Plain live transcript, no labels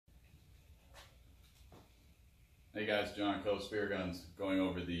Hey guys, John Koah Spear Guns, going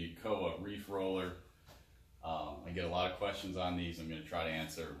over the Koah Reef Roller. I get a lot of questions on these. I'm going to try to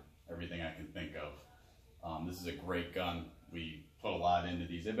answer everything I can think of. This is a great gun. We put a lot into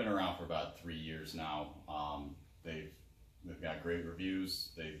these. They've been around for about 3 years now. They've got great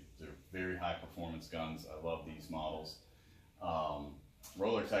reviews. They're very high performance guns. I love these models.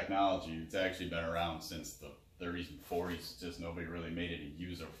 Roller technology, it's actually been around since the 30s and 40s. Just nobody really made it a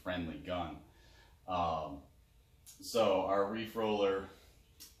user-friendly gun. So our Reef Roller,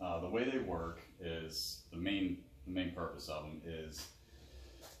 the way they work is the main purpose of them is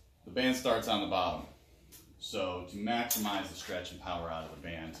the band starts on the bottom. So to maximize the stretch and power out of the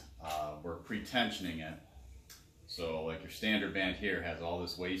band, we're pre-tensioning it. So like your standard band here has all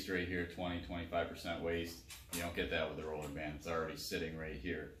this waste right here, 20-25% waste. You don't get that with the roller band. It's already sitting right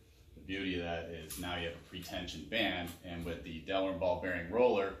here. The beauty of that is now you have a pre-tensioned band, and with the Delaware ball bearing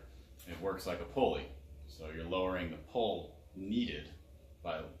roller, it works like a pulley. So you're lowering the pull needed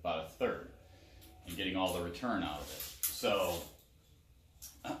by about a third and getting all the return out of it. So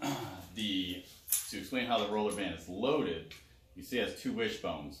to explain how the roller band is loaded, you see it has two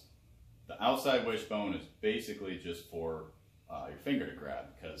wishbones. The outside wishbone is basically just for your finger to grab,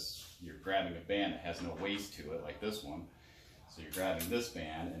 because you're grabbing a band that has no waist to it like this one. So you're grabbing this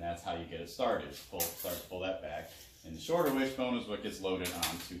band, and that's how you get it started. Start to pull that back. And the shorter wishbone is what gets loaded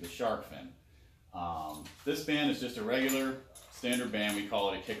onto the shark fin. This band is just a regular standard band. We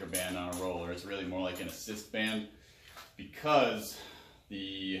call it a kicker band on a roller. It's really more like an assist band, because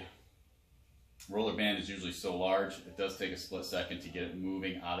the roller band is usually so large, it does take a split second to get it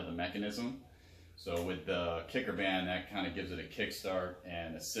moving out of the mechanism. So with the kicker band, that kind of gives it a kickstart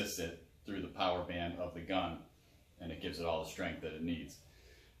and assists it through the power band of the gun, and it gives it all the strength that it needs.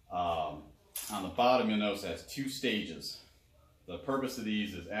 On the bottom, you'll notice it has two stages. The purpose of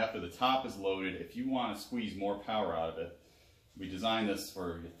these is after the top is loaded, if you want to squeeze more power out of it, we designed this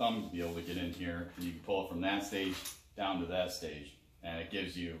for your thumb to be able to get in here, and you can pull it from that stage down to that stage, and it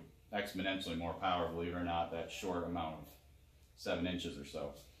gives you exponentially more power, believe it or not, that short amount of 7 inches or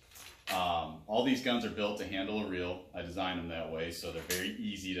so. All these guns are built to handle a reel. I designed them that way, so they're very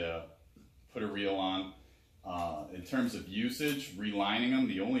easy to put a reel on. In terms of usage, relining them,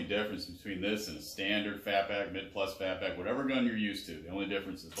 the only difference between this and a standard fatback, mid-plus fatback, whatever gun you're used to, the only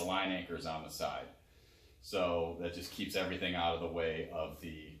difference is the line anchor is on the side. So that just keeps everything out of the way of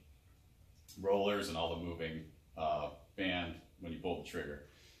the rollers and all the moving band when you pull the trigger.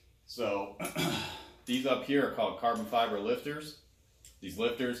 So these up here are called carbon fiber lifters. These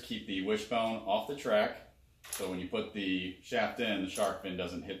lifters keep the wishbone off the track, so when you put the shaft in, the shark fin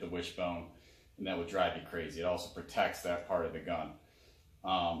doesn't hit the wishbone, and that would drive you crazy. It also protects that part of the gun.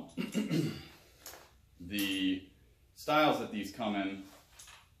 The styles that these come in,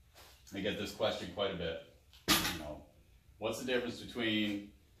 I get this question quite a bit. What's the difference between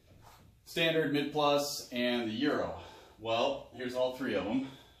standard, mid-plus, and the Euro? Well, here's all three of them.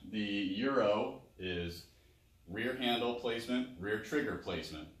 The Euro is rear handle placement, rear trigger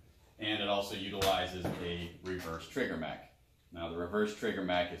placement, and it also utilizes a reverse trigger mech. Now the reverse trigger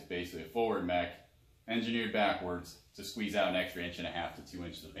mech is basically a forward mech engineered backwards to squeeze out an extra 1.5 to 2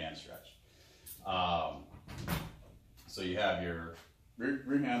 inches of band stretch. So you have your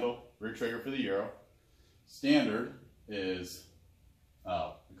rear handle, rear trigger for the Euro. Standard is,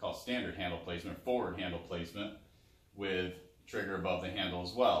 we call standard handle placement, forward handle placement with trigger above the handle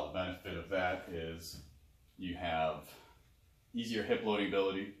as well. The benefit of that is you have easier hip loading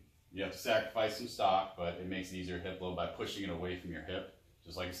ability. You have to sacrifice some stock, but it makes it easier to hip load by pushing it away from your hip,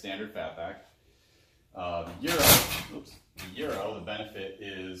 just like a standard fatback. The Euro, the benefit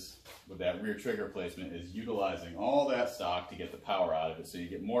is, with that rear trigger placement, is utilizing all that stock to get the power out of it, so you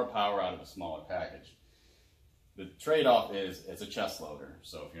get more power out of a smaller package. The trade-off is it's a chest loader.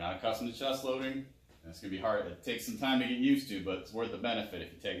 So if you're not accustomed to chest loading, it's going to be hard. It takes some time to get used to, but it's worth the benefit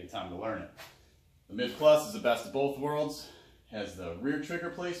if you take the time to learn it. The mid-plus is the best of both worlds. Has the rear trigger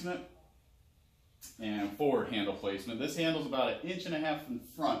placement and forward handle placement. This handle's about 1.5 inches in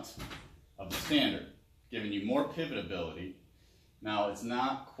front of the standard, giving you more pivot ability. Now, it's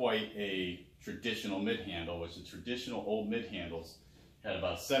not quite a traditional mid-handle, which the traditional old mid-handles had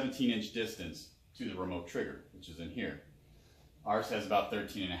about a 17-inch distance to the remote trigger, which is in here. Ours has about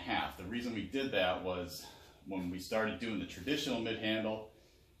 13.5. The reason we did that was when we started doing the traditional mid-handle,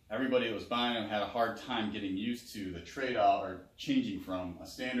 everybody that was buying them had a hard time getting used to the trade-off or changing from a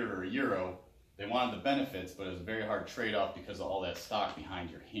standard or a Euro. They wanted the benefits, but it was a very hard trade-off because of all that stock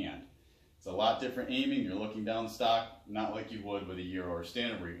behind your hand. It's a lot different aiming. You're looking down the stock, not like you would with a Euro or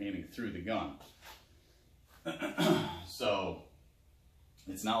standard where you're aiming through the gun. So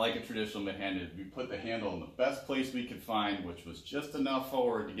It's not like a traditional mid-handed. We put the handle in the best place we could find, which was just enough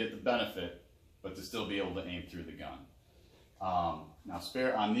forward to get the benefit, but to still be able to aim through the gun. Now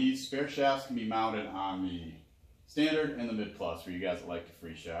spare shafts can be mounted on the standard and the mid plus for you guys that like to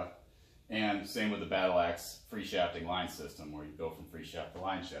free shaft. And same with the Battle Axe free shafting line system, where you go from free shaft to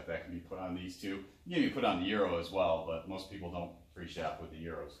line shaft. That can be put on these two. You can even put on the Euro as well, but most people don't free shaft with the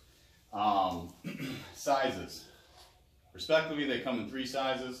Euros. Sizes. Respectively, they come in 3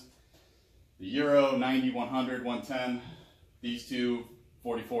 sizes. The Euro, 90, 100, 110. These two,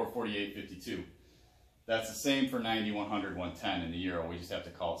 44, 48, 52. That's the same for 90, 100, 110 in the Euro. We just have to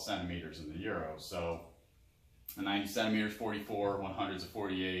call it centimeters in the Euro. So a 90 centimeters, 44, 100 is a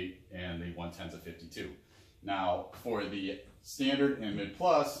 48, and the 110 is a 52. Now, for the standard and mid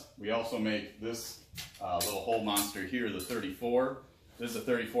plus, we also make this little hole monster here, the 34. This is a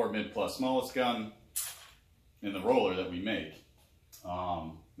 34 mid plus smallest gun in the roller that we make.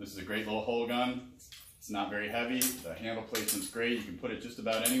 This is a great little hole gun. It's not very heavy. The handle placement's great. You can put it just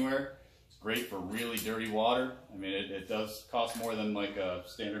about anywhere. It's great for really dirty water. I mean, it does cost more than like a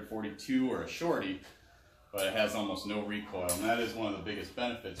standard 42 or a shorty, but it has almost no recoil. And that is one of the biggest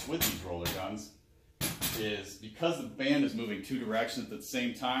benefits with these roller guns, is because the band is moving 2 directions at the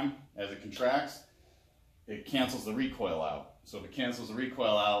same time as it contracts, it cancels the recoil out. So if it cancels the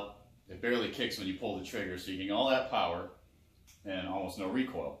recoil out, it barely kicks when you pull the trigger, so you're getting all that power and almost no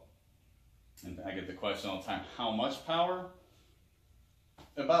recoil. And I get the question all the time, how much power?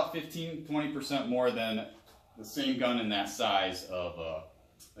 About 15-20% more than the same gun in that size of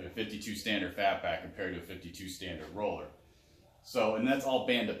like a 52 standard fatback compared to a 52 standard roller. So, and that's all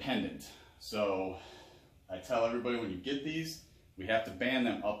band dependent. So I tell everybody, when you get these, we have to band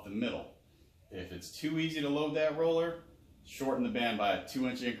them up the middle. If it's too easy to load that roller, shorten the band by a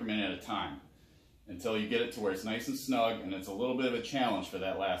 2-inch increment at a time until you get it to where it's nice and snug, and it's a little bit of a challenge for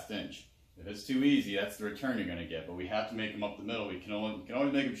that last inch. If it's too easy, that's the return you're going to get, but we have to make them up the middle. We can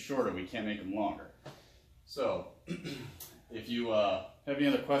only make them shorter, we can't make them longer. So if you have any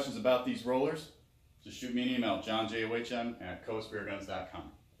other questions about these rollers, just shoot me an email,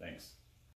 johnjohm@koahspearguns.com. Thanks.